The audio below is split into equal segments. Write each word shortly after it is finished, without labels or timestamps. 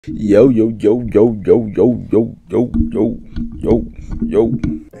Yo, yo, yo, yo, yo, yo, yo, yo, yo, yo, yo.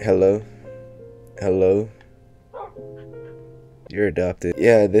 Hello? Hello? You're adopted.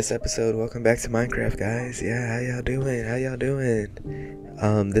 Yeah, this episode, welcome back to Minecraft, guys. Yeah, how y'all doing? How y'all doing?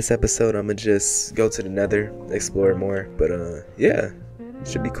 This episode, I'ma just go to the nether, explore more. But, yeah.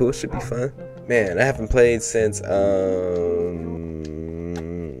 Should be cool, should be fun. Man, I haven't played since, I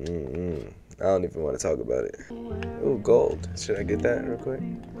don't even want to talk about it. Oh, gold. Should I get that real quick?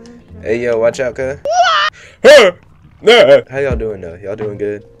 Hey, yo, watch out, cuz. How y'all doing, though? Y'all doing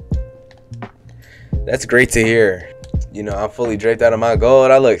good? That's great to hear. You know, I'm fully draped out of my gold.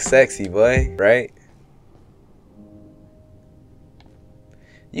 I look sexy, boy. Right?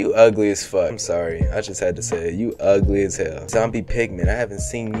 You ugly as fuck. I'm sorry. I just had to say it. You ugly as hell. Zombie pigman. I haven't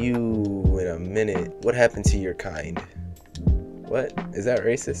seen you in a minute. What happened to your kind? What? Is that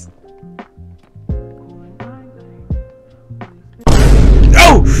racist?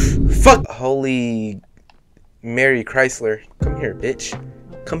 Oh! Fuck! Holy Mary Chrysler. Come here, bitch.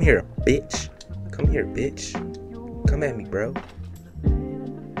 Come here, bitch. Come here, bitch. Come at me, bro.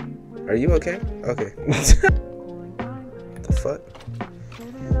 Are you okay? Okay. What the fuck?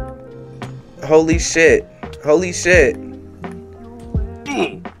 Holy shit. Holy shit.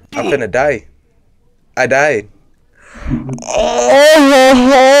 I'm finna die. I died.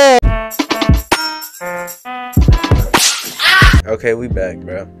 Okay, we back,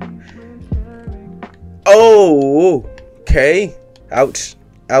 bro. Oh, okay. Ouch.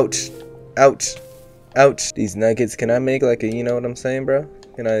 Ouch. Ouch. Ouch. These nuggets, can I make like a, you know what I'm saying, bro?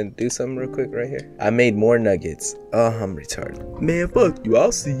 Can I do something real quick right here? I made more nuggets. Oh, I'm retarded. Man, fuck you.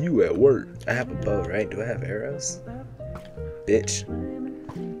 I'll see you at work. I have a bow, right? Do I have arrows? Bitch.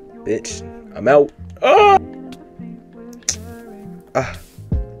 Bitch. I'm out. Ah! Ah.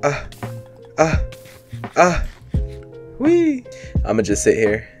 Ah. Ah. Ah. Whee! I'ma just sit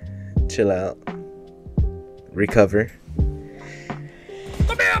here. Chill out. Recover.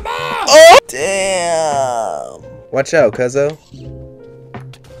 Oh! Damn. Watch out, cuzzo.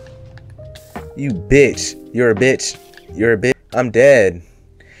 You bitch. You're a bitch. You're a bitch. I'm dead.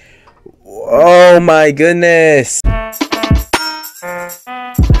 Oh my goodness.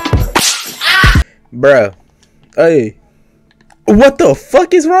 Bruh. Hey. What the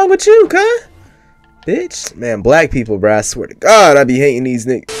fuck is wrong with you, cuz? Bitch. Man, black people, bruh. I swear to God, I be hating these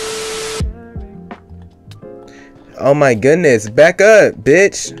niggas. Oh my goodness. Back up,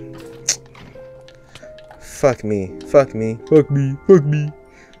 bitch. Fuck me. Fuck me. Fuck me. Fuck me.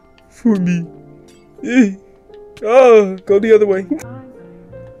 Fuck me. Oh, go the other way.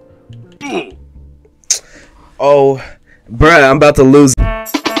 Oh, bruh, I'm about to lose.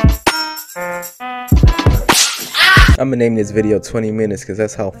 I'm gonna name this video 20 minutes because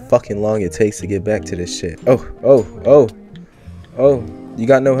that's how fucking long it takes to get back to this shit. Oh, oh, oh. Oh, you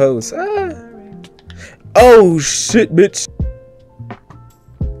got no hose. Ah. Oh, shit, bitch.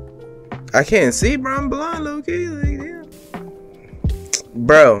 I can't see, bro. I'm blind, low-key. Like, damn.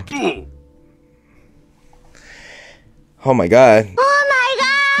 Bro. Oh my god. Oh my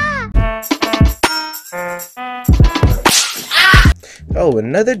god! Oh,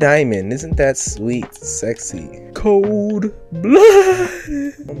 another diamond. Isn't that sweet? Sexy. Cold blood.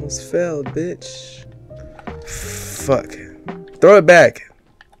 Almost fell, bitch. Fuck. Throw it back.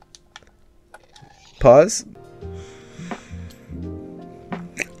 Pause.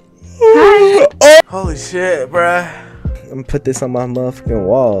 Oh. Holy shit, bruh. I'm gonna put this on my motherfucking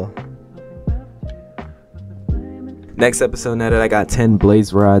wall. Next episode, now that I got 10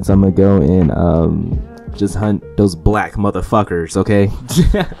 blaze rods, I'm gonna go and just hunt those black motherfuckers, okay?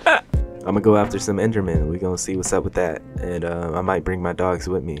 I'm gonna go after some endermen. We're gonna see what's up with that. And I might bring my dogs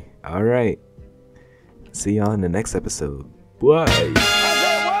with me. Alright. See y'all in the next episode. Bye.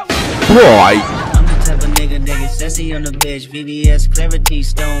 Bye. Type of nigga that get sassy on the bitch. VVS, clarity,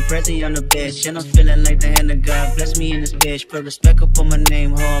 stone, Prezi on the bitch. And I'm feeling like the hand of God bless me in this bitch. Put respect up on my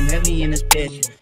name, ho, I'm heavy in this bitch.